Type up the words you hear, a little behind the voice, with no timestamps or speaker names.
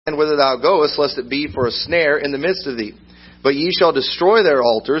whither thou goest, lest it be for a snare in the midst of thee. But ye shall destroy their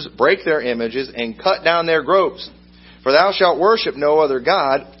altars, break their images, and cut down their groves. For thou shalt worship no other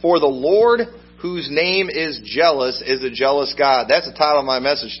God, for the Lord whose name is jealous is a jealous God. That's the title of my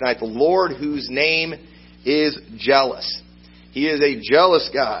message tonight. The Lord whose name is jealous. He is a jealous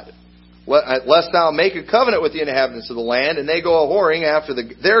God. Lest thou make a covenant with the inhabitants of the land, and they go a-whoring after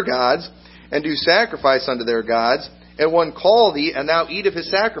their gods, and do sacrifice unto their gods, and one call thee, and thou eat of his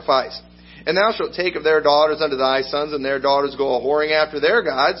sacrifice. And thou shalt take of their daughters unto thy sons, and their daughters go a-whoring after their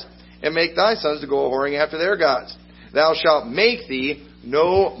gods, and make thy sons to go a-whoring after their gods. Thou shalt make thee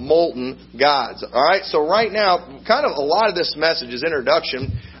no molten gods. Alright, so right now, kind of a lot of this message is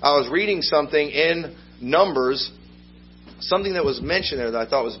introduction. I was reading something in Numbers, something that was mentioned there that I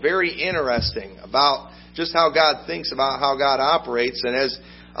thought was very interesting about just how God thinks about how God operates.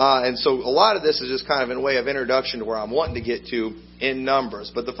 And so a lot of this is just kind of in a way of introduction to where I'm wanting to get to in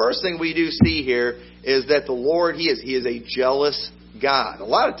Numbers. But the first thing we do see here is that the Lord, He is a jealous God. A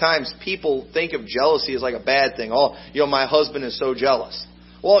lot of times people think of jealousy as like a bad thing. Oh, my husband is so jealous.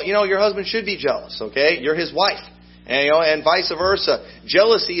 Well, your husband should be jealous, okay? You're his wife. And vice versa.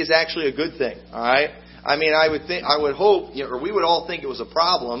 Jealousy is actually a good thing, all right? I mean, I would hope, or we would all think it was a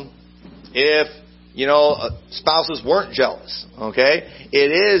problem if, spouses weren't jealous, okay?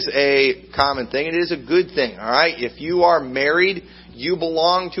 It is a common thing. It is a good thing, all right? If you are married, you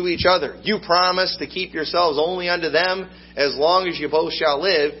belong to each other. You promise to keep yourselves only unto them as long as you both shall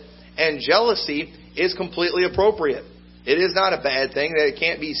live. And jealousy is completely appropriate. It is not a bad thing. That it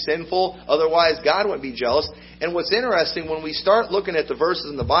can't be sinful. Otherwise, God wouldn't be jealous. And what's interesting, when we start looking at the verses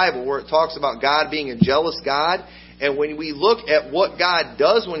in the Bible where it talks about God being a jealous God, and when we look at what God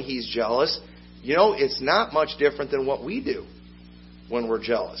does when He's jealous, it's not much different than what we do when we're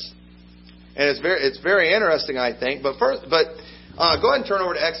jealous. And it's very interesting, I think. But go ahead and turn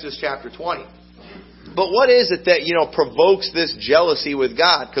over to Exodus chapter 20. But what is it that, provokes this jealousy with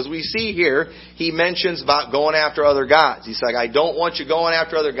God? Because we see here, He mentions about going after other gods. He's like, I don't want you going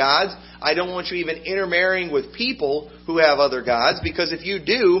after other gods. I don't want you even intermarrying with people who have other gods. Because if you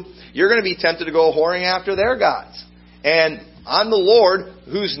do, you're going to be tempted to go whoring after their gods. And I'm the Lord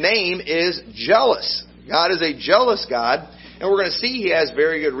whose name is jealous. God is a jealous God. And we're going to see He has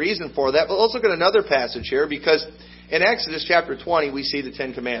very good reason for that. But let's look at another passage here, because in Exodus chapter 20, we see the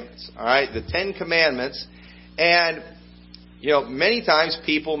Ten Commandments. All right, the Ten Commandments. And, many times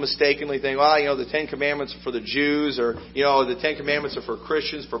people mistakenly think, well, the Ten Commandments are for the Jews, or, the Ten Commandments are for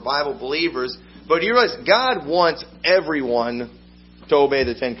Christians, for Bible believers. But you realize God wants everyone to obey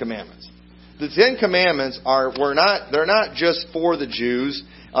the Ten Commandments. The Ten Commandments they're not just for the Jews.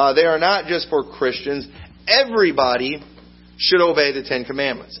 They are not just for Christians. Everybody should obey the Ten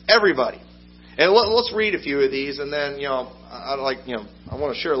Commandments. Everybody. And let's read a few of these, and then, I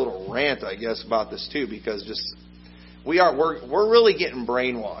want to share a little rant, I guess, about this too, because we're really getting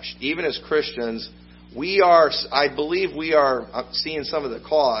brainwashed. Even as Christians, I believe we are seeing some of the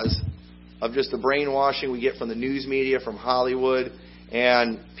cause of just the brainwashing we get from the news media, from Hollywood,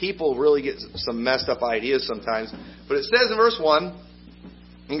 and people really get some messed up ideas sometimes. But it says in verse 1,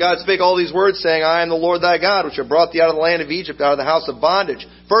 and God spake all these words, saying, I am the Lord thy God, which have brought thee out of the land of Egypt, out of the house of bondage.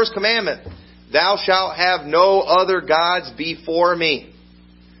 First commandment, thou shalt have no other gods before me.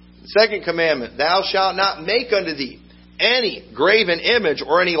 Second commandment, thou shalt not make unto thee any graven image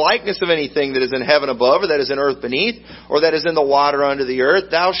or any likeness of anything that is in heaven above, or that is in earth beneath, or that is in the water under the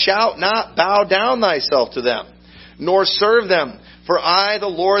earth. Thou shalt not bow down thyself to them, nor serve them. For I, the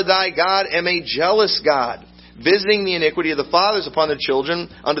Lord thy God, am a jealous God, visiting the iniquity of the fathers upon the children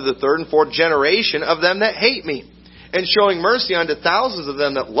unto the third and fourth generation of them that hate me, and showing mercy unto thousands of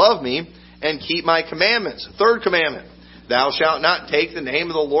them that love me, and keep my commandments. Third commandment, thou shalt not take the name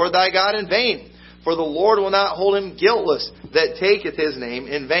of the Lord thy God in vain, for the Lord will not hold him guiltless that taketh His name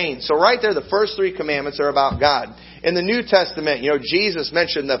in vain. So right there, the first three commandments are about God. In the New Testament, Jesus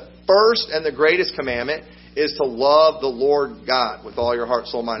mentioned the first and the greatest commandment is to love the Lord God with all your heart,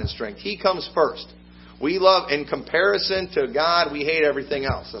 soul, mind, and strength. He comes first. We love, in comparison to God, we hate everything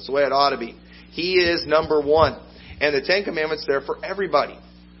else. That's the way it ought to be. He is number one. And the Ten Commandments are there for everybody,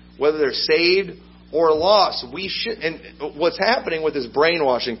 whether they're saved or lost. And what's happening with this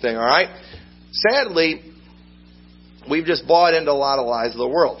brainwashing thing, all right? Sadly, we've just bought into a lot of lies of the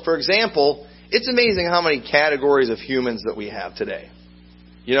world. For example, it's amazing how many categories of humans that we have today.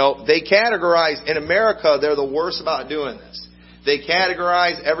 They categorize, in America, they're the worst about doing this. They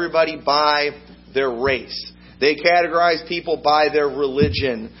categorize everybody by their race. They categorize people by their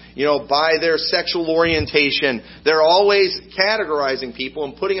religion, by their sexual orientation. They're always categorizing people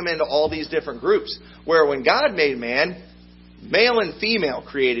and putting them into all these different groups. Where when God made man, Male and female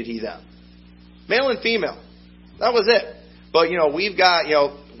created He them. Male and female. That was it. But, we've got,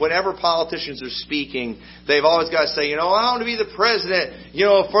 whenever politicians are speaking, they've always got to say, I want to be the president,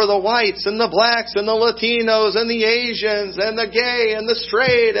 for the whites and the blacks and the Latinos and the Asians and the gay and the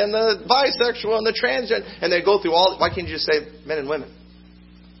straight and the bisexual and the transgender. And they go through all. Why can't you just say men and women?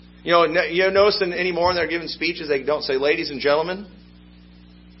 You notice anymore when they're giving speeches, they don't say ladies and gentlemen?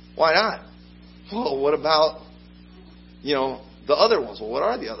 Why not? Well, what about, the other ones? Well, what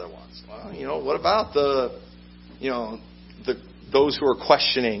are the other ones? Well, what about those who are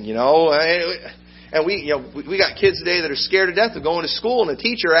questioning, and we got kids today that are scared to death of going to school, and the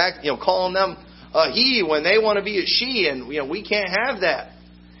teacher calling them a he when they want to be a she, and we can't have that,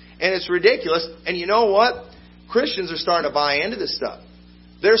 and it's ridiculous. And you know what? Christians are starting to buy into this stuff.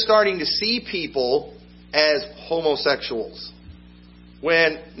 They're starting to see people as homosexuals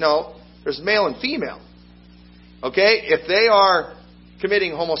when there's male and female. Okay, if they are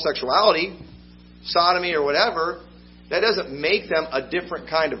committing homosexuality, sodomy, or whatever, that doesn't make them a different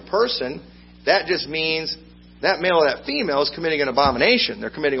kind of person. That just means that male or that female is committing an abomination. They're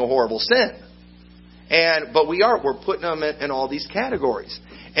committing a horrible sin. But we're putting them in all these categories.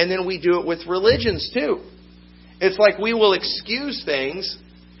 And then we do it with religions too. It's like we will excuse things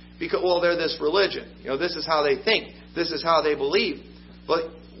because, they're this religion. This is how they think. This is how they believe.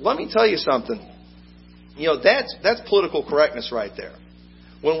 But let me tell you something. That's political correctness right there.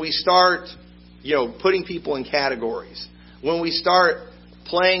 When we start putting people in categories, when we start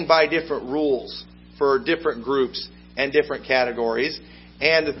playing by different rules for different groups and different categories.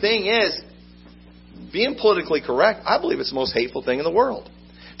 And the thing is, being politically correct, I believe it's the most hateful thing in the world.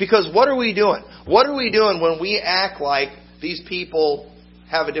 Because what are we doing? What are we doing when we act like these people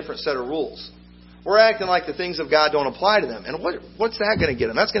have a different set of rules? We're acting like the things of God don't apply to them. And what's that going to get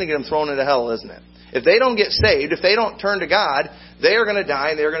them? That's going to get them thrown into hell, isn't it? If they don't get saved, if they don't turn to God, they are going to die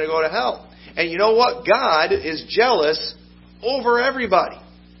and they're going to go to hell. And you know what? God is jealous over everybody.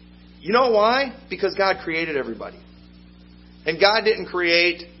 You know why? Because God created everybody. And God didn't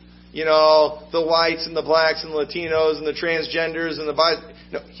create, the whites and the blacks and the Latinos and the transgenders and the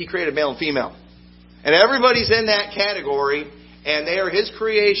No, He created male and female. And everybody's in that category, and they are His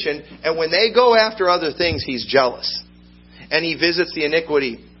creation. And when they go after other things, He's jealous. And He visits the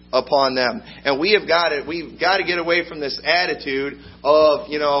iniquity upon them. And we've got to get away from this attitude of,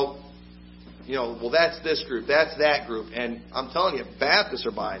 that's this group, that's that group. And I'm telling you, Baptists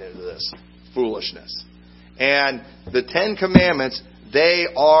are buying into this foolishness. And the 10 Commandments, they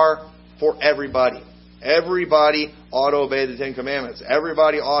are for everybody. Everybody ought to obey the 10 Commandments.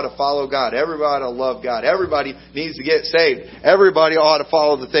 Everybody ought to follow God. Everybody ought to love God. Everybody needs to get saved. Everybody ought to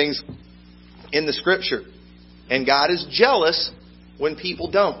follow the things in the Scripture. And God is jealous when people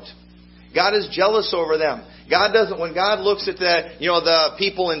don't. God is jealous over them. When God looks at the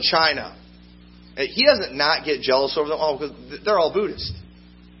people in China, He doesn't not get jealous over them. Because they're all Buddhist.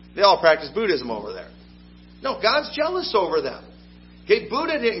 They all practice Buddhism over there. No, God's jealous over them. Okay,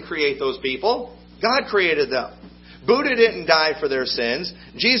 Buddha didn't create those people. God created them. Buddha didn't die for their sins.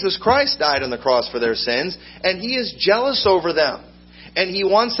 Jesus Christ died on the cross for their sins. And He is jealous over them. And He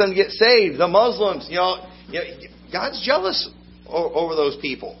wants them to get saved. The Muslims, God's jealous over those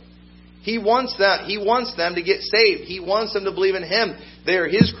people. He wants them to get saved. He wants them to believe in Him. They are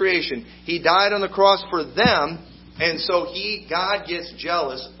His creation. He died on the cross for them. And so God gets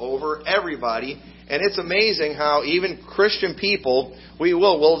jealous over everybody. And it's amazing how even Christian people,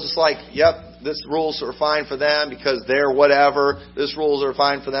 we'll just like, yep, this rules are fine for them because they're whatever. This rules are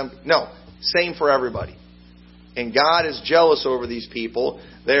fine for them. No, same for everybody. And God is jealous over these people.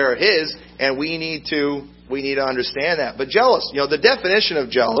 They are His, and we need to understand that. But jealous, the definition of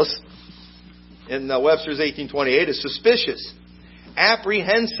jealous in Webster's 1828 is suspicious,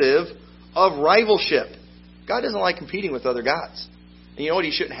 apprehensive of rivalship. God doesn't like competing with other gods. And you know what?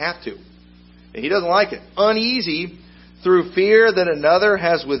 He shouldn't have to. And He doesn't like it. Uneasy through fear that another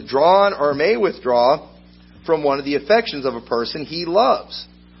has withdrawn or may withdraw from one of the affections of a person he loves,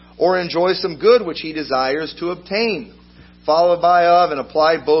 or enjoys some good which he desires to obtain. Followed by of and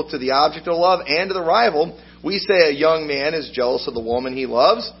applied both to the object of love and to the rival, we say a young man is jealous of the woman he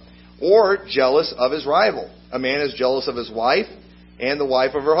loves, or jealous of his rival. A man is jealous of his wife and the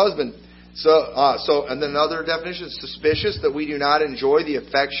wife of her husband. And then another definition is suspicious that we do not enjoy the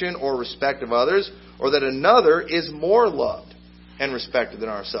affection or respect of others, or that another is more loved and respected than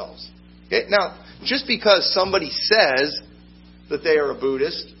ourselves. Okay? Now, just because somebody says that they are a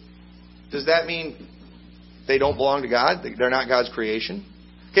Buddhist, does that mean they don't belong to God? They're not God's creation?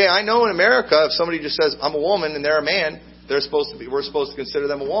 Okay, I know in America, if somebody just says, I'm a woman and they're a man, we're supposed to consider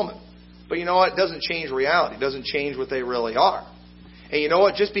them a woman. But you know what? It doesn't change reality. It doesn't change what they really are. And you know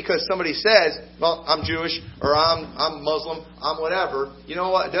what? Just because somebody says, well, I'm Jewish, or I'm Muslim, I'm whatever, you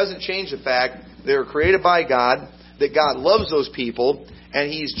know what? It doesn't change the fact they were created by God, that God loves those people,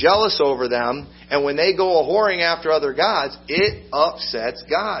 and He's jealous over them. And when they go a-whoring after other gods, it upsets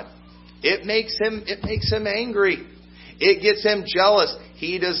God. It makes Him angry. It gets Him jealous.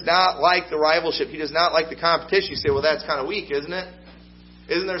 He does not like the rivalship. He does not like the competition. You say, well, that's kind of weak, isn't it?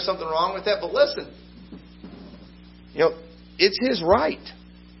 Isn't there something wrong with that? But listen, it's His right.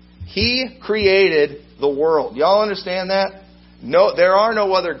 He created the world. Y'all understand that? No, there are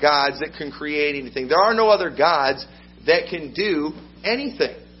no other gods that can create anything. There are no other gods that can do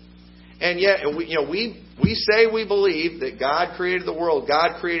anything. And yet, we say we believe that God created the world.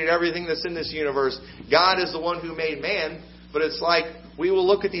 God created everything that's in this universe. God is the one who made man. But it's like we will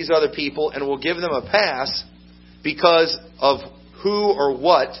look at these other people and we'll give them a pass because of who or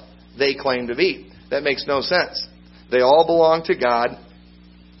what they claim to be. That makes no sense. They all belong to God,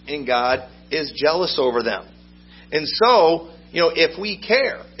 and God is jealous over them. And so, if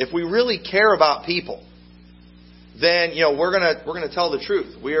we really care about people, then we're going to tell the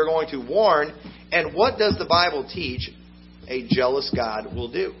truth. We are going to warn. And what does the Bible teach a jealous God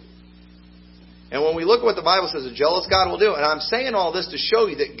will do? And when we look at what the Bible says a jealous God will do, and I'm saying all this to show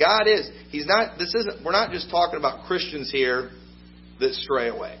you that God we're not just talking about Christians here that stray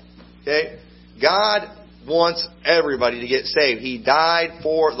away. Okay? God wants everybody to get saved. He died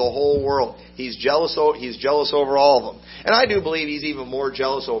for the whole world. He's jealous over all of them. And I do believe He's even more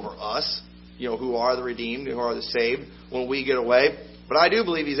jealous over us, who are the redeemed, who are the saved, when we get away. But I do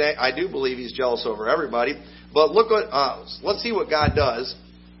believe He's jealous over everybody. But let's see what God does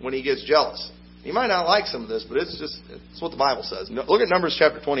when He gets jealous. You might not like some of this, but it's what the Bible says. Look at Numbers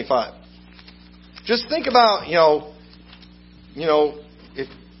chapter 25. Just think about,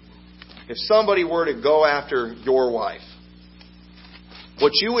 if somebody were to go after your wife,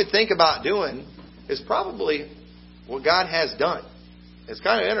 what you would think about doing is probably what God has done. It's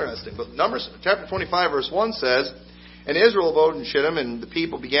kind of interesting. But Numbers chapter 25 verse 1 says, And Israel abode in Shittim, and the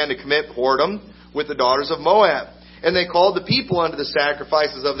people began to commit whoredom with the daughters of Moab. And they called the people unto the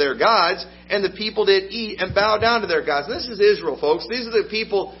sacrifices of their gods, and the people did eat and bow down to their gods. And this is Israel, folks. These are the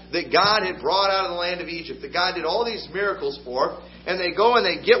people that God had brought out of the land of Egypt, that God did all these miracles for. And they go and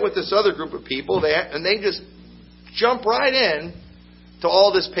they get with this other group of people, and they just jump right in to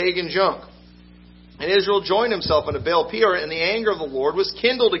all this pagan junk. And Israel joined himself unto Baal Peor, and the anger of the Lord was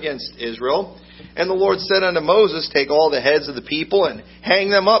kindled against Israel. And the Lord said unto Moses, Take all the heads of the people, and hang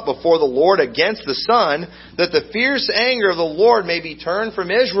them up before the Lord against the sun, that the fierce anger of the Lord may be turned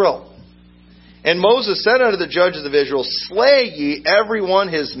from Israel. And Moses said unto the judges of Israel, Slay ye every one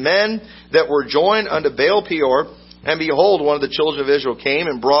his men that were joined unto Baal Peor. And behold, one of the children of Israel came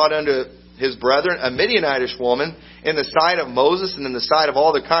and brought unto his brethren a Midianitish woman in the sight of Moses and in the sight of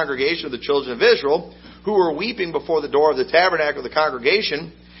all the congregation of the children of Israel, who were weeping before the door of the tabernacle of the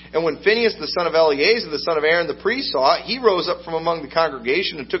congregation. And when Phinehas the son of Eleazar, the son of Aaron the priest, saw it, he rose up from among the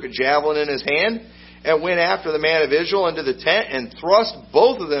congregation and took a javelin in his hand and went after the man of Israel into the tent and thrust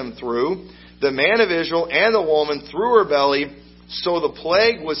both of them through, the man of Israel and the woman through her belly. So the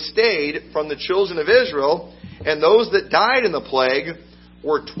plague was stayed from the children of Israel, and those that died in the plague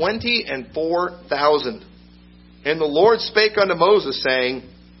were 24,000. And the Lord spake unto Moses, saying,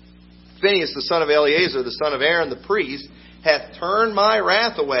 Phinehas the son of Eleazar, the son of Aaron the priest, hath turned my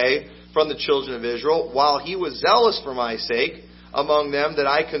wrath away from the children of Israel, while he was zealous for my sake among them, that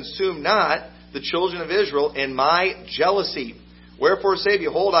I consume not the children of Israel in my jealousy. Wherefore say,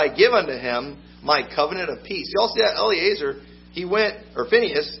 Behold, I give unto him my covenant of peace. You all see that? Eleazar, he went, or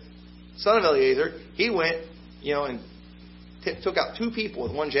Phinehas, son of Eleazar, he went, and took out two people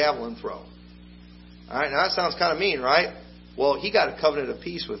with one javelin throw. All right, now that sounds kind of mean, right? Well, he got a covenant of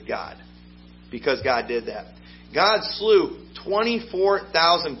peace with God because God did that. God slew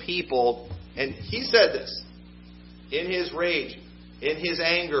 24,000 people, and he said this, in his rage, in his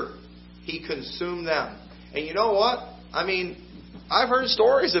anger, he consumed them. And you know what? I mean, I've heard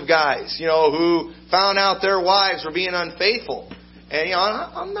stories of guys, who found out their wives were being unfaithful. And,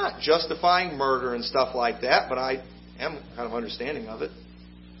 I'm not justifying murder and stuff like that, but I am kind of understanding of it.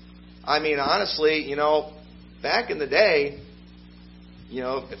 I mean, honestly, back in the day,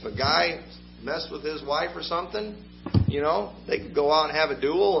 if a guy messed with his wife or something, they could go out and have a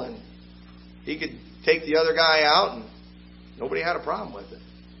duel, and he could take the other guy out, and nobody had a problem with it.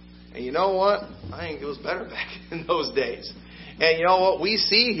 And you know what? I think it was better back in those days. And you know what? We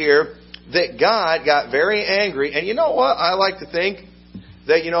see here that God got very angry. And you know what? I like to think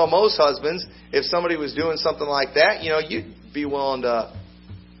that, most husbands, if somebody was doing something like that, you'd be willing to,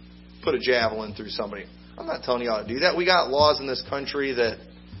 put a javelin through somebody. I'm not telling you how to do that. We got laws in this country that,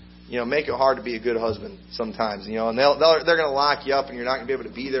 make it hard to be a good husband sometimes. And they're going to lock you up, and you're not going to be able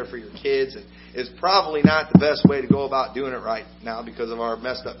to be there for your kids. And it's probably not the best way to go about doing it right now because of our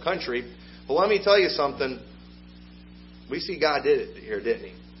messed up country. But let me tell you something. We see God did it here, didn't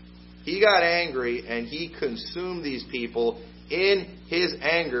He? He got angry, and He consumed these people in His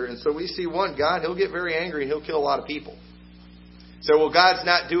anger. And so we see God, He'll get very angry, and He'll kill a lot of people. So, well, God's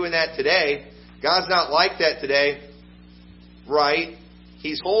not doing that today. God's not like that today. Right?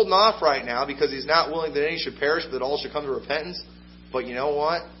 He's holding off right now because He's not willing that any should perish, but that all should come to repentance. But you know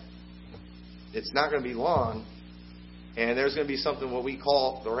what? It's not going to be long. And there's going to be something what we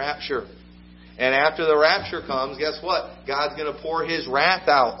call the rapture. And after the rapture comes, guess what? God's going to pour His wrath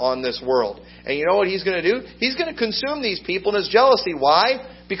out on this world. And you know what He's going to do? He's going to consume these people in His jealousy. Why?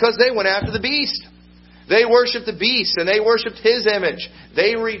 Because they went after the beast. They worshipped the beast, and they worshipped his image.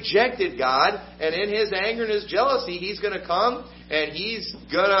 They rejected God, and in His anger and His jealousy, He's going to come, and He's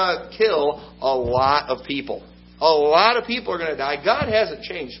going to kill a lot of people. A lot of people are going to die. God hasn't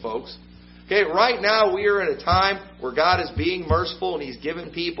changed, folks. Okay, right now we are in a time where God is being merciful, and He's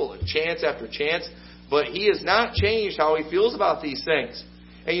given people a chance after chance, but He has not changed how He feels about these things.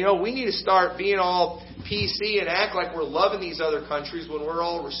 And we need to start being all PC and act like we're loving these other countries when we're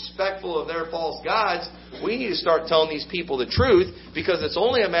all respectful of their false gods. We need to start telling these people the truth because it's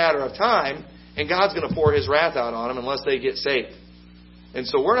only a matter of time and God's going to pour His wrath out on them unless they get saved. And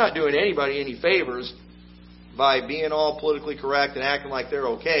so we're not doing anybody any favors by being all politically correct and acting like they're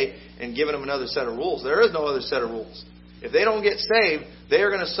okay and giving them another set of rules. There is no other set of rules. If they don't get saved, they are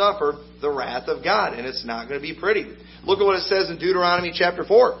going to suffer the wrath of God, and it's not going to be pretty. Look at what it says in Deuteronomy chapter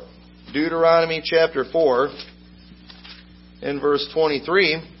 4. Deuteronomy chapter 4, in verse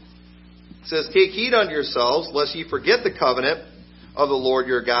 23, it says, "Take heed unto yourselves, lest ye forget the covenant of the Lord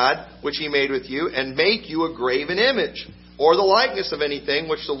your God, which He made with you, and make you a graven image, or the likeness of anything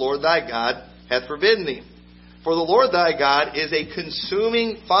which the Lord thy God hath forbidden thee. For the Lord thy God is a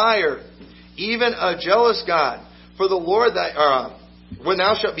consuming fire, even a jealous God. For the Lord when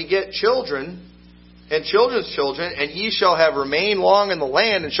thou shalt beget children, and children's children, and ye shall have remained long in the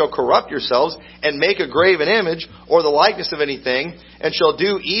land, and shall corrupt yourselves, and make a graven image, or the likeness of anything, and shall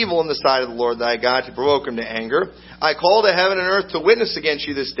do evil in the sight of the Lord thy God, to provoke Him to anger. I call to heaven and earth to witness against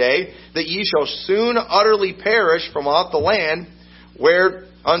you this day, that ye shall soon utterly perish from off the land,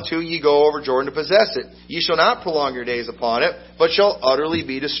 whereunto ye go over Jordan to possess it. Ye shall not prolong your days upon it, but shall utterly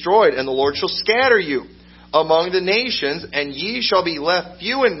be destroyed, and the Lord shall scatter you among the nations, and ye shall be left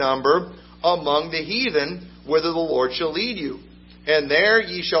few in number among the heathen, whither the Lord shall lead you. And there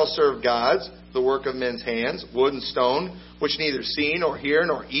ye shall serve gods, the work of men's hands, wood and stone, which neither see, nor hear,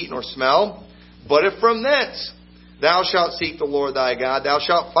 nor eat, nor smell. But if from thence thou shalt seek the Lord thy God, thou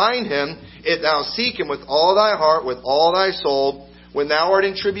shalt find Him, if thou seek Him with all thy heart, with all thy soul, when thou art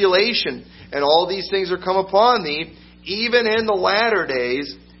in tribulation, and all these things are come upon thee, even in the latter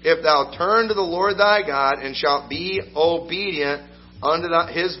days, if thou turn to the Lord thy God, and shalt be obedient unto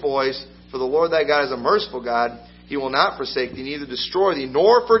His voice. For the Lord thy God is a merciful God. He will not forsake thee, neither destroy thee,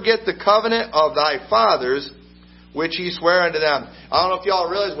 nor forget the covenant of thy fathers, which He sware unto them." I don't know if y'all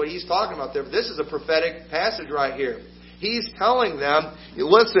realize what he's talking about there, but this is a prophetic passage right here. He's telling them,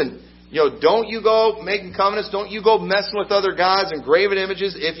 listen, don't you go making covenants, don't you go messing with other gods and graven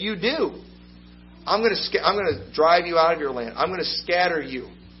images. If you do, I'm going to drive you out of your land. I'm going to scatter you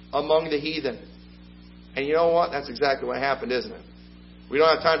among the heathen. And you know what? That's exactly what happened, isn't it? We don't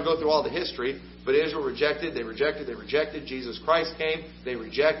have time to go through all the history, but Israel rejected, they rejected. Jesus Christ came, they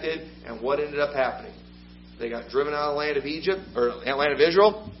rejected, and what ended up happening? They got driven out of the land of Egypt, or land of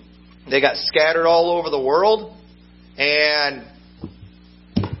Israel. They got scattered all over the world, and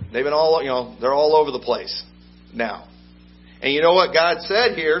they've been they're all over the place now. And you know what God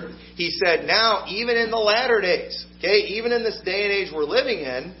said here? He said, now, even in the latter days, even in this day and age we're living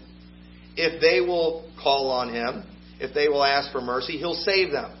in, if they will call on Him, if they will ask for mercy, He'll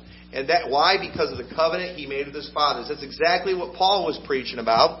save them. And why? Because of the covenant He made with His fathers. That's exactly what Paul was preaching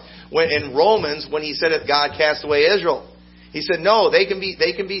about in Romans when he said, if God cast away Israel. He said, no, they can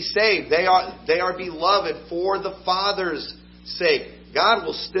be saved. They are beloved for the Father's sake. God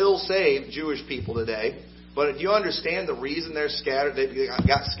will still save Jewish people today. But do you understand the reason they're scattered? They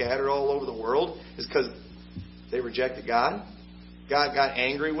got scattered all over the world is because they rejected God. God got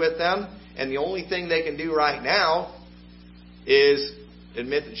angry with them. And the only thing they can do right now is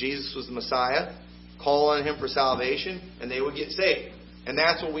admit that Jesus was the Messiah, call on Him for salvation, and they would get saved. And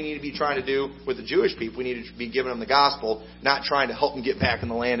that's what we need to be trying to do with the Jewish people. We need to be giving them the gospel, not trying to help them get back in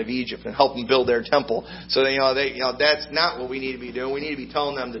the land of Egypt and help them build their temple. So that's not what we need to be doing. We need to be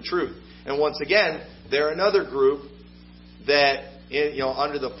telling them the truth. And once again, they're another group that,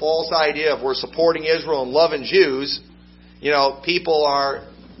 under the false idea of we're supporting Israel and loving Jews, people are,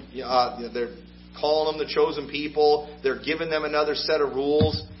 they're calling them the chosen people. They're giving them another set of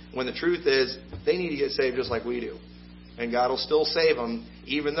rules. When the truth is, they need to get saved just like we do. And God will still save them,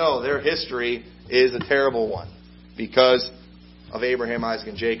 even though their history is a terrible one because of Abraham, Isaac,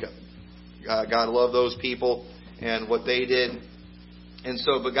 and Jacob. God loved those people and what they did. And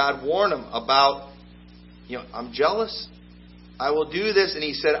so, but God warned them about, I'm jealous. I will do this. And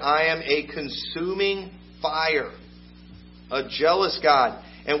He said, I am a consuming fire. A jealous God.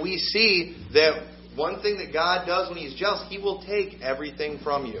 And we see that one thing that God does when He's jealous, He will take everything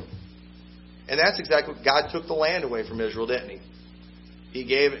from you. And that's exactly what God took the land away from Israel, didn't He? He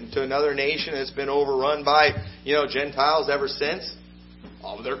gave it to another nation that's been overrun by, Gentiles ever since.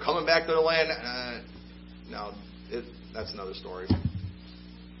 Oh, they're coming back to the land. That's another story.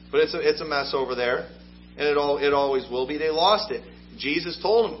 But it's a mess over there. And it always will be. They lost it. Jesus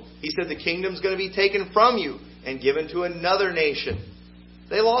told them. He said the kingdom's going to be taken from you and given to another nation.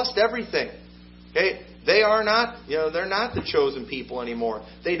 They lost everything. Okay? They are not, they're not the chosen people anymore.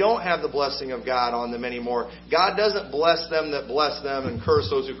 They don't have the blessing of God on them anymore. God doesn't bless them that bless them and curse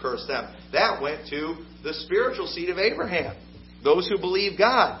those who curse them. That went to the spiritual seed of Abraham. Those who believe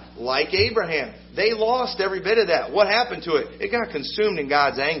God, like Abraham. They lost every bit of that. What happened to it? It got consumed in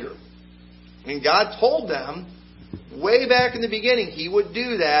God's anger. And God told them, way back in the beginning, He would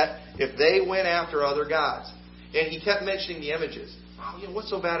do that if they went after other gods. And He kept mentioning the images. Oh,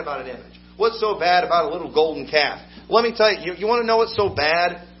 what's so bad about an image? What's so bad about a little golden calf? Let me tell you, you want to know what's so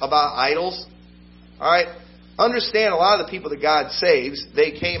bad about idols? All right? Understand a lot of the people that God saves,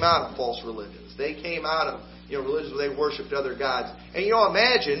 they came out of false religions. They came out of religions where they worshipped other gods. And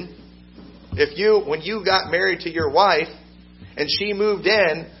imagine when you got married to your wife and she moved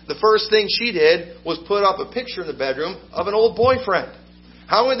in, the first thing she did was put up a picture in the bedroom of an old boyfriend.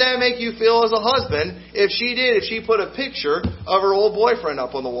 How would that make you feel as a husband if she put a picture of her old boyfriend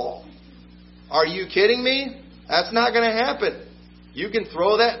up on the wall? Are you kidding me? That's not going to happen. You can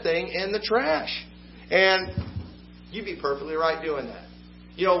throw that thing in the trash. And you'd be perfectly right doing that.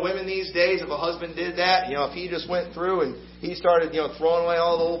 Women these days, if a husband did that, if he just went through and he started, throwing away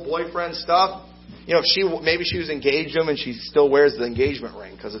all the old boyfriend stuff, maybe she was engaged to him and she still wears the engagement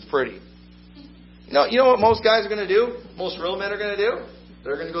ring because it's pretty. You know what most guys are going to do? Most real men are going to do?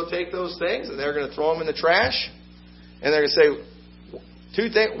 They're going to go take those things and they're going to throw them in the trash. And they're going to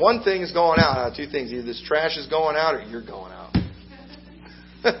say, one thing is going out. Two things. Either this trash is going out or you're going out.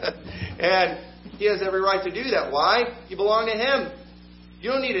 And he has every right to do that. Why? You belong to Him. You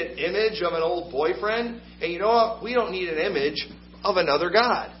don't need an image of an old boyfriend. And you know what? We don't need an image of another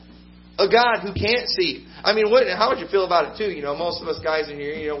God. A God who can't see. I mean, how would you feel about it too? Most of us guys in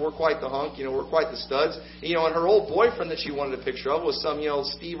here, we're quite the hunk. We're quite the studs. And her old boyfriend that she wanted a picture of was some,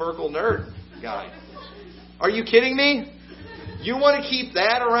 Steve Urkel nerd guy. Are you kidding me? You want to keep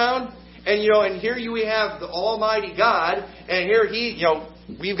that around? And, and here we have the Almighty God. And here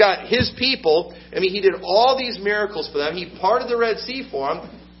we've got His people. I mean, He did all these miracles for them. He parted the Red Sea for them.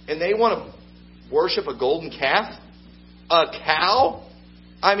 And they want to worship a golden calf? A cow?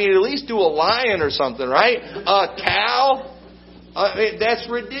 I mean, at least do a lion or something, right? A cow? That's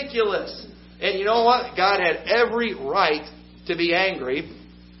ridiculous. And you know what? God had every right to be angry.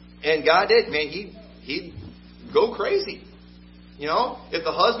 And God did. Man, he'd go crazy. If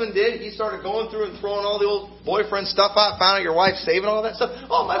the husband did, he started going through and throwing all the old boyfriend stuff out, found out your wife saving all that stuff.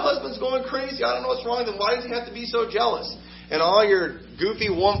 Oh, my husband's going crazy. I don't know what's wrong with him. Why does he have to be so jealous? And all your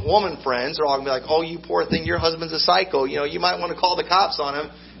goofy woman friends are all going to be like, oh, you poor thing, your husband's a psycho. You might want to call the cops on him.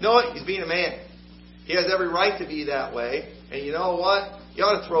 No, he's being a man. He has every right to be that way. And you know what? You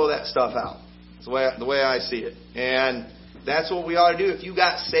ought to throw that stuff out. That's the way I see it. And that's what we ought to do. If you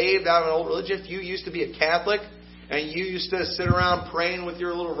got saved out of an old religion, if you used to be a Catholic, and you used to sit around praying with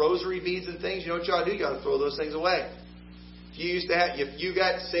your little rosary beads and things, you know what you ought to do? You ought to throw those things away. If you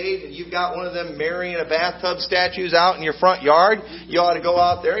got saved and you've got one of them Mary in a bathtub statues out in your front yard, you ought to go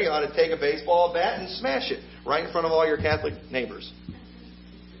out there, you ought to take a baseball bat and smash it right in front of all your Catholic neighbors.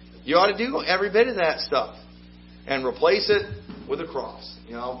 You ought to do every bit of that stuff and replace it with a cross,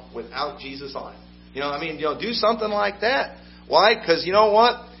 without Jesus on it. Do something like that. Why? Because you know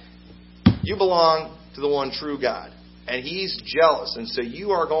what? You belong to the one true God. And He's jealous. And so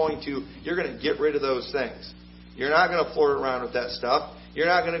you're going to get rid of those things. You're not going to flirt around with that stuff. You're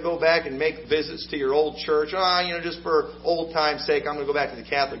not going to go back and make visits to your old church. Just for old time's sake, I'm going to go back to the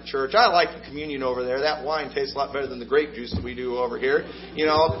Catholic Church. I like the communion over there. That wine tastes a lot better than the grape juice that we do over here.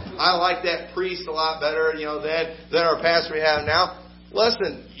 I like that priest a lot better, than our pastor we have now.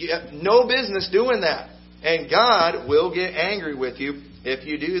 Listen, you have no business doing that. And God will get angry with you if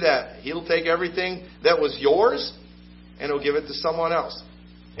you do that. He'll take everything that was yours and He'll give it to someone else.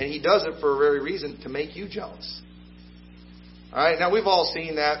 And He does it for a very reason, to make you jealous. Alright, now we've all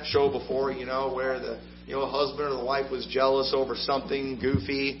seen that show before, where the husband or the wife was jealous over something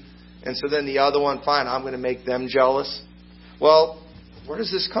goofy. And so then the other one, fine, I'm going to make them jealous. Well, where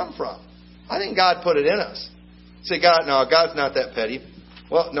does this come from? I think God put it in us. Say, God's not that petty.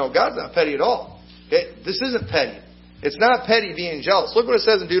 Well, no, God's not petty at all. This isn't petty. It's not petty being jealous. Look what it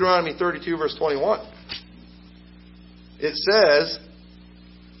says in Deuteronomy 32, verse 21. It says,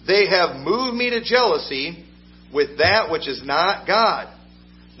 they have moved me to jealousy with that which is not God.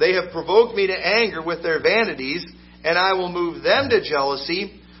 They have provoked me to anger with their vanities, and I will move them to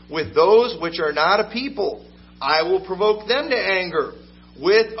jealousy with those which are not a people. I will provoke them to anger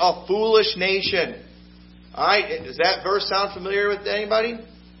with a foolish nation. Alright, does that verse sound familiar with anybody?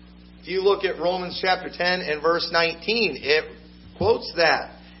 If you look at Romans chapter 10 and verse 19, it quotes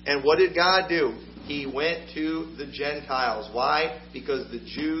that. And what did God do? He went to the Gentiles. Why? Because the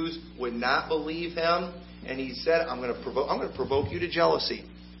Jews would not believe Him. And He said, I'm going to provoke you to jealousy.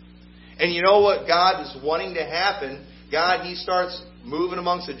 And you know what God is wanting to happen? God, He starts moving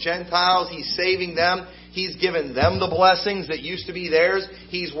amongst the Gentiles. He's saving them. He's given them the blessings that used to be theirs.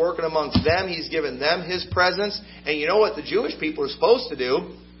 He's working amongst them. He's given them His presence. And you know what the Jewish people are supposed to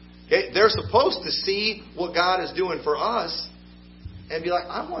do? Okay? They're supposed to see what God is doing for us and be like,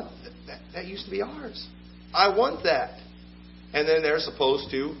 I want that. That used to be ours. I want that. And then they're supposed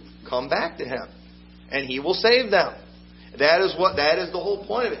to come back to Him. And He will save them. That is the whole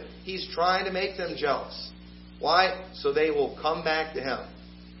point of it. He's trying to make them jealous. Why? So they will come back to Him.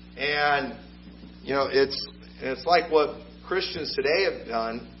 And it's like what Christians today have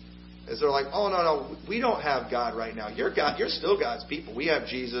done, is they're like, oh no, we don't have God right now. You're still God's people. We have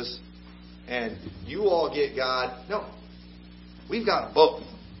Jesus, and you all get God. No, we've got both.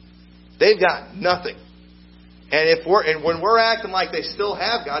 They've got nothing. And when we're acting like they still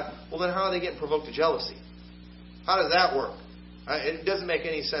have God, well then how are they getting provoked to jealousy? How does that work? It doesn't make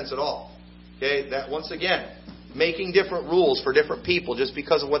any sense at all. Okay, that once again, making different rules for different people just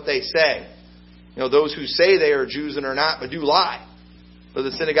because of what they say. Those who say they are Jews and are not, but do lie. For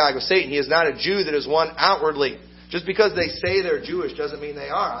the synagogue of Satan, he is not a Jew that is one outwardly. Just because they say they're Jewish doesn't mean they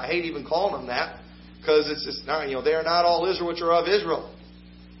are. I hate even calling them that, because it's just not. They are not all Israel which are of Israel.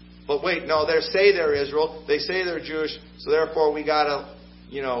 But wait, no, they say they're Israel. They say they're Jewish, so therefore we gotta,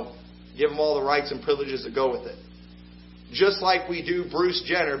 give them all the rights and privileges that go with it. Just like we do Bruce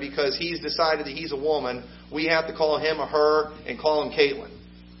Jenner, because he's decided that he's a woman, we have to call him a her and call him Caitlyn.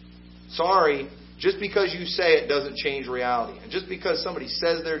 Sorry, just because you say it doesn't change reality. And just because somebody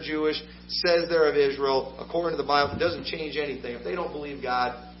says they're Jewish, says they're of Israel, according to the Bible, it doesn't change anything. If they don't believe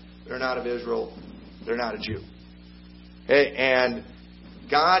God, they're not of Israel, they're not a Jew. Okay? And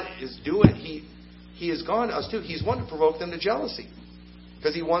God is doing, He has gone to us too. He's wanting to provoke them to jealousy.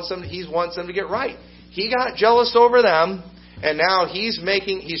 Because He wants them to get right. He got jealous over them, and now He's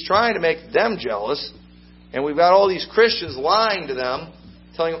trying to make them jealous. And we've got all these Christians lying to them,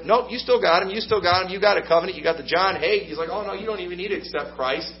 telling them, nope, you still got Him, you got a covenant, you got the John Hagee. He's like, oh no, you don't even need to accept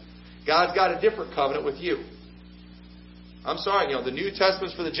Christ. God's got a different covenant with you. I'm sorry, the New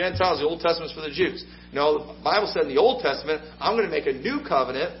Testament's for the Gentiles, the Old Testament's for the Jews. No, the Bible said in the Old Testament, I'm going to make a new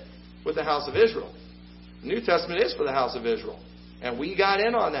covenant with the house of Israel. The New Testament is for the house of Israel. And we got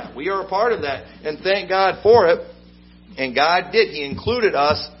in on that. We are a part of that. And thank God for it. And God did. He included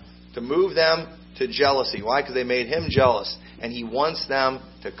us to move them to jealousy. Why? Because they made Him jealous. And He wants them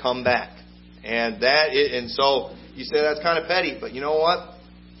to come back. And so you say that's kind of petty. But you know what?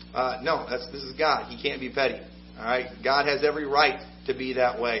 No, this is God. He can't be petty. All right? God has every right to be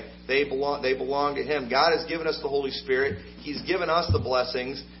that way. They belong to Him. God has given us the Holy Spirit. He's given us the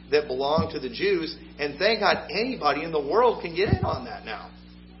blessings that belong to the Jews. And thank God anybody in the world can get in on that now.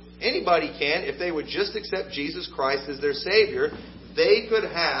 Anybody can. If they would just accept Jesus Christ as their Savior, they could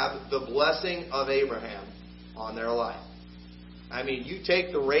have the blessing of Abraham on their life. I mean, you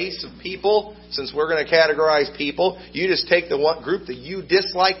take the race of people, since we're going to categorize people, you just take the one group that you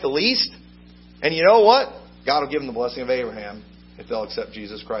dislike the least, and you know what? God will give them the blessing of Abraham if they'll accept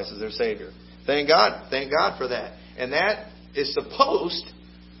Jesus Christ as their Savior. Thank God. Thank God for that. And that is supposed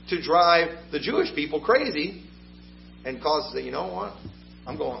to drive the Jewish people crazy and cause them to say, you know what?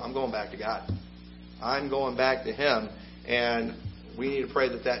 I'm going back to God. I'm going back to Him. And we need to pray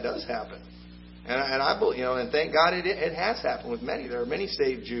that does happen. And I believe, and thank God it has happened with many. There are many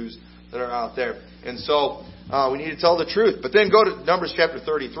saved Jews that are out there. And so we need to tell the truth. But then go to Numbers chapter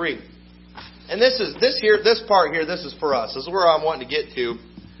 33. And this part here, this is for us. This is where I'm wanting to get to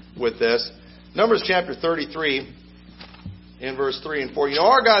with this. Numbers chapter 33 in verse 3 and 4.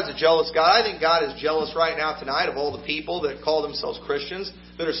 Our God's a jealous God. I think God is jealous right now tonight of all the people that call themselves Christians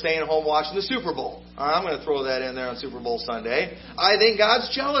that are staying home watching the Super Bowl. I'm going to throw that in there on Super Bowl Sunday. I think God's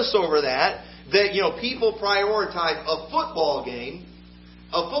jealous over that people prioritize a football game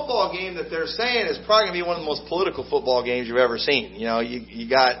that they're saying is probably going to be one of the most political football games you've ever seen. You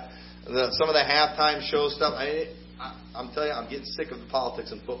got some of the halftime show stuff. I'm telling you, I'm getting sick of the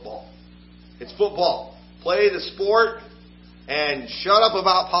politics in football. It's football. Play the sport and shut up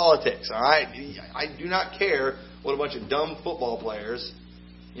about politics. All right, I do not care what a bunch of dumb football players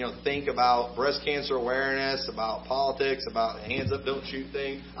think about breast cancer awareness, about politics, about hands up, don't shoot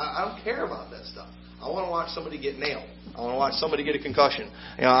thing. I don't care about that stuff. I want to watch somebody get nailed. I want to watch somebody get a concussion.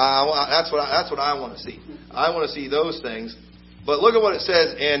 That's what I want to see. I want to see those things. But look at what it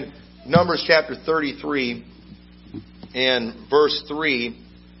says in Numbers chapter 33 and verse 3.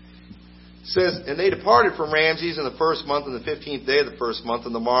 It says, "And they departed from Ramses in the first month, and the 15th day of the first month,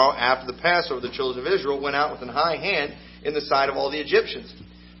 and the morrow after the Passover, the children of Israel went out with an high hand in the sight of all the Egyptians.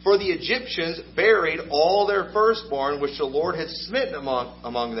 For the Egyptians buried all their firstborn, which the Lord had smitten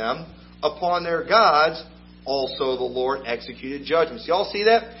among them. Upon their gods also the Lord executed judgments." Y'all see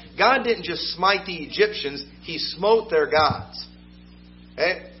that? God didn't just smite the Egyptians, He smote their gods.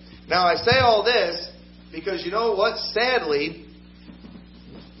 Okay? Now I say all this because you know what? Sadly,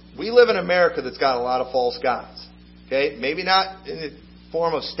 we live in America that's got a lot of false gods. Okay? Maybe not in the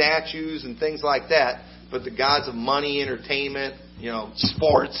form of statues and things like that, but the gods of money, entertainment,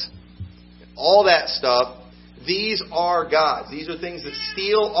 sports, all that stuff. These are gods. These are things that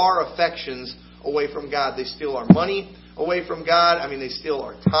steal our affections away from God. They steal our money away from God. They steal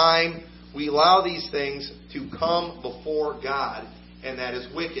our time. We allow these things to come before God, and that is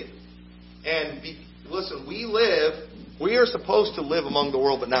wicked. And listen, we are supposed to live among the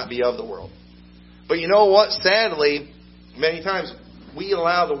world but not be of the world. But you know what? Sadly, many times we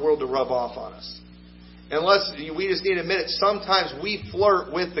allow the world to rub off on us. We just need to admit it, sometimes we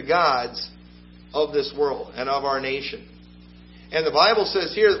flirt with the gods of this world and of our nation. And the Bible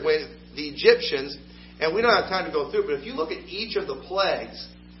says here that when the Egyptians, and we don't have time to go through it, but if you look at each of the plagues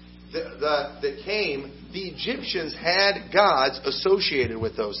that came, the Egyptians had gods associated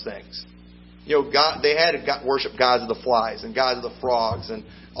with those things. They had to worship gods of the flies and gods of the frogs and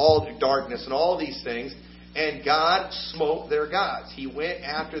all the darkness and all these things. And God smote their gods. He went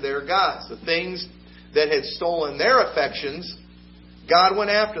after their gods. The things that had stolen their affections, God went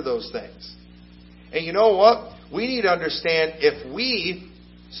after those things. And you know what? We need to understand if we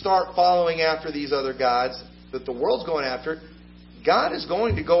start following after these other gods that the world's going after, God is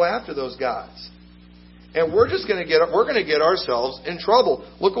going to go after those gods. And we're going to get ourselves in trouble.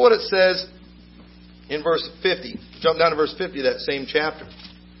 Look at what it says in verse 50. Jump down to verse 50 of that same chapter.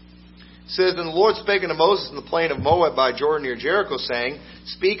 It says, "And the Lord spake unto Moses in the plain of Moab by Jordan near Jericho, saying,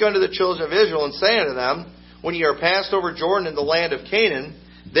 Speak unto the children of Israel, and say unto them, When ye are passed over Jordan in the land of Canaan,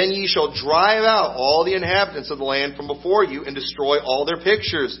 then ye shall drive out all the inhabitants of the land from before you, and destroy all their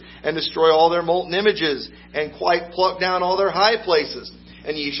pictures, and destroy all their molten images, and quite pluck down all their high places.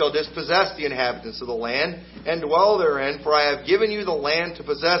 And ye shall dispossess the inhabitants of the land, and dwell therein, for I have given you the land to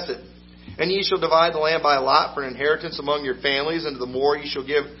possess it. And ye shall divide the land by lot for an inheritance among your families, and to the more ye shall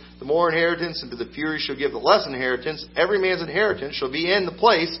give the more inheritance, and to the fewer ye shall give the less inheritance. Every man's inheritance shall be in the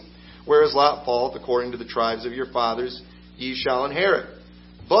place where his lot falleth, according to the tribes of your fathers ye shall inherit.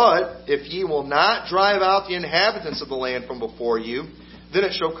 But if ye will not drive out the inhabitants of the land from before you, then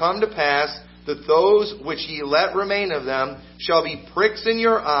it shall come to pass that those which ye let remain of them shall be pricks in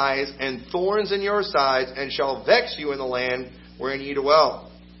your eyes and thorns in your sides, and shall vex you in the land wherein ye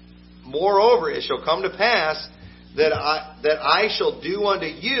dwell. Moreover, it shall come to pass that I shall do unto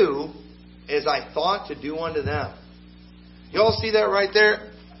you as I thought to do unto them." You all see that right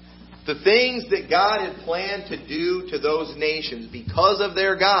there? The things that God had planned to do to those nations because of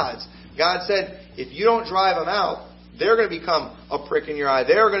their gods. God said, if you don't drive them out, they're going to become a prick in your eye.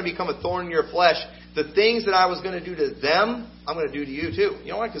 They're going to become a thorn in your flesh. The things that I was going to do to them, I'm going to do to you too.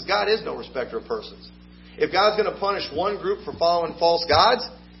 You know why? Because God is no respecter of persons. If God's going to punish one group for following false gods,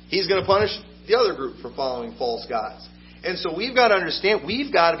 He's going to punish the other group for following false gods. And so we've got to understand,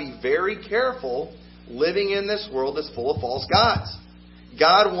 we've got to be very careful living in this world that's full of false gods.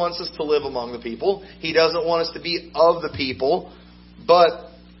 God wants us to live among the people. He doesn't want us to be of the people.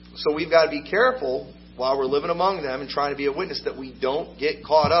 So we've got to be careful while we're living among them and trying to be a witness, that we don't get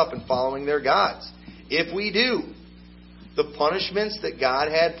caught up in following their gods. If we do, the punishments that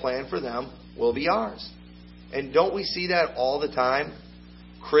God had planned for them will be ours. And don't we see that all the time?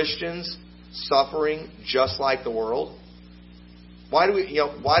 Christians suffering just like the world. Why do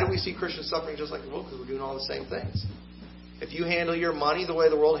we see Christians suffering just like the world? Because we're doing all the same things. If you handle your money the way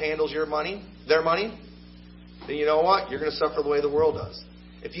the world handles their money, then you know what? You're going to suffer the way the world does.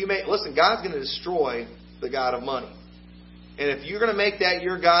 Listen, God's going to destroy the God of money. And if you're going to make that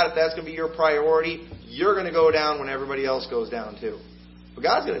your God, if that's going to be your priority, you're going to go down when everybody else goes down too. But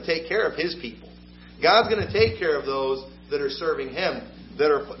God's going to take care of His people. God's going to take care of those that are serving Him,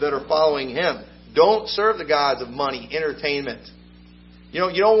 that are following Him. Don't serve the gods of money, entertainment. You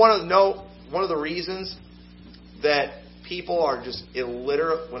don't want to know one of the reasons that people are just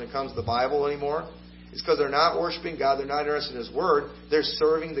illiterate when it comes to the Bible anymore? It's because they're not worshiping God. They're not interested in His Word. They're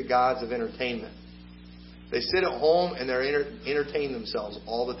serving the gods of entertainment. They sit at home and they're entertain themselves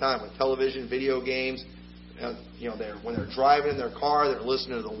all the time with television, video games. When they're driving in their car, they're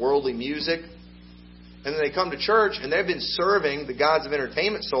listening to the worldly music. And then they come to church and they've been serving the gods of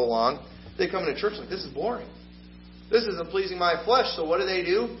entertainment so long, they come into church like, this is boring. This isn't pleasing my flesh. So what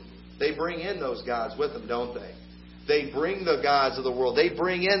do? They bring in those gods with them, don't they? They bring the gods of the world. They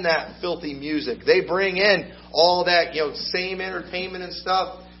bring in that filthy music. They bring in all that, same entertainment and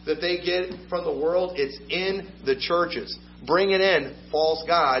stuff that they get from the world. It's in the churches. Bringing in false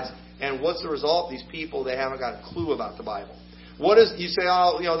gods. And what's the result? These people, they haven't got a clue about the Bible. You say,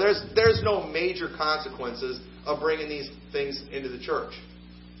 there's no major consequences of bringing these things into the church.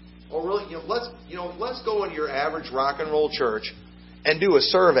 Well, really, let's go into your average rock and roll church and do a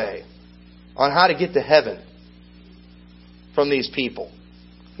survey on how to get to heaven from these people.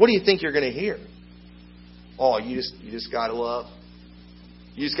 What do you think you're going to hear? Oh, you just got to love.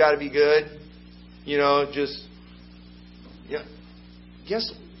 You just got to be good.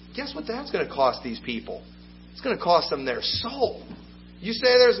 Guess what that's going to cost these people? It's going to cost them their soul. You say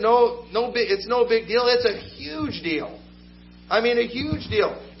it's no big deal. It's a huge deal. I mean, a huge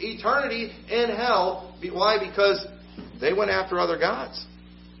deal. Eternity in hell. Why? Because they went after other gods.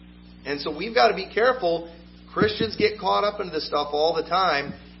 And so we've got to be careful. Christians get caught up into this stuff all the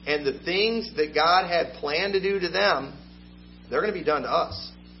time. And the things that God had planned to do to them, they're going to be done to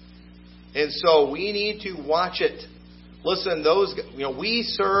us. And so we need to watch it. Listen, we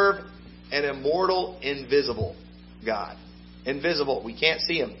serve an immortal, invisible God. Invisible. We can't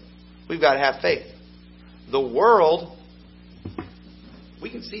see Him. We've got to have faith. The world, we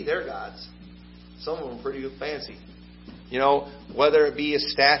can see their gods. Some of them are pretty fancy. Whether it be a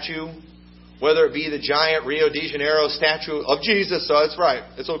statue, whether it be the giant Rio de Janeiro statue of Jesus. So that's right.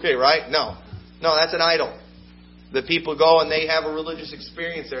 It's okay, right? No, that's an idol. The people go and they have a religious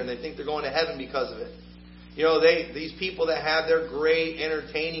experience there and they think they're going to heaven because of it. These people that have their great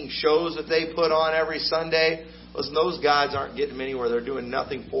entertaining shows that they put on every Sunday, listen, those gods aren't getting them anywhere. They're doing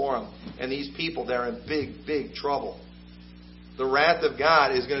nothing for them. And these people, they're in big, big trouble. The wrath of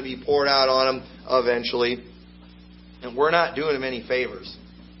God is going to be poured out on them eventually. And we're not doing them any favors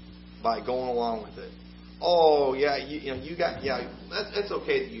by going along with it. Oh, yeah, that's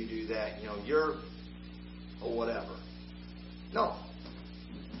okay that you do that. You're or whatever. No.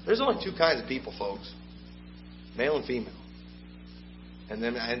 There's only two kinds of people, folks. Male and female. And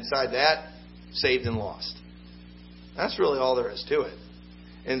then inside that, saved and lost. That's really all there is to it.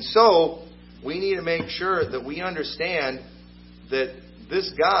 And so, we need to make sure that we understand that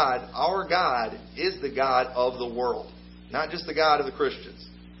this God, our God, is the God of the world. Not just the God of the Christians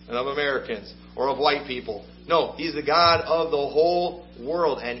and of Americans or of white people. No, He's the God of the whole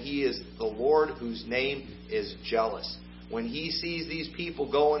world. And He is the Lord whose name is jealous. When He sees these people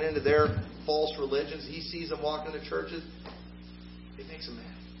going into their false religions, He sees them walking to churches, it makes Him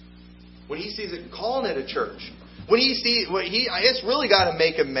mad. When He sees it calling it a church, it's really got to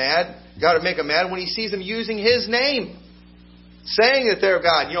make Him mad. Got to make Him mad when He sees them using His name, saying that they're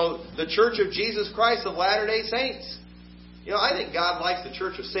God. The Church of Jesus Christ of Latter-day Saints. I think God likes the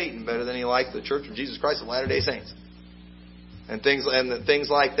Church of Satan better than He likes the Church of Jesus Christ of Latter-day Saints, and things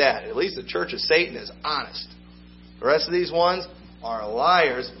like that. At least the Church of Satan is honest. The rest of these ones are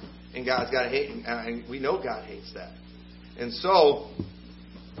liars, and God's got to hate, and we know God hates that. And so,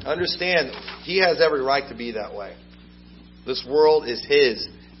 understand, He has every right to be that way. This world is His,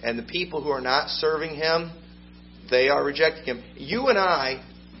 and the people who are not serving Him, they are rejecting Him. You and I,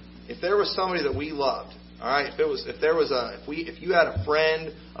 if there was somebody that we loved, all right, if you had a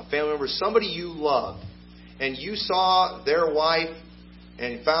friend, a family member, somebody you loved, and you saw their wife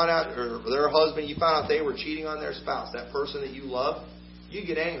and you found out, or their husband, you found out they were cheating on their spouse, that person that you love, you'd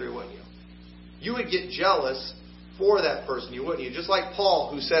get angry, wouldn't you? you would get jealous for that person, you wouldn't you? Just like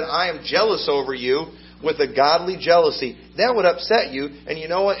Paul, who said, I am jealous over you with a godly jealousy. That would upset you, and you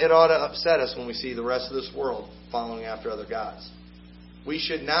know what? It ought to upset us when we see the rest of this world following after other gods. We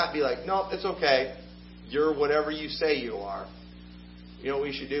should not be like, no, it's okay. You're whatever you say you are. You know what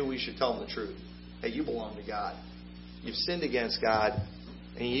we should do? We should tell them the truth. Hey, you belong to God. You've sinned against God,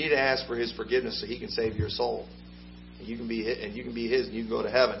 and you need to ask for His forgiveness so He can save your soul. And you can be His, and you can go to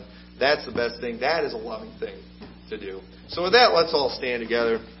heaven. That's the best thing. That is a loving thing to do. So with that, let's all stand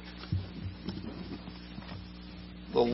together.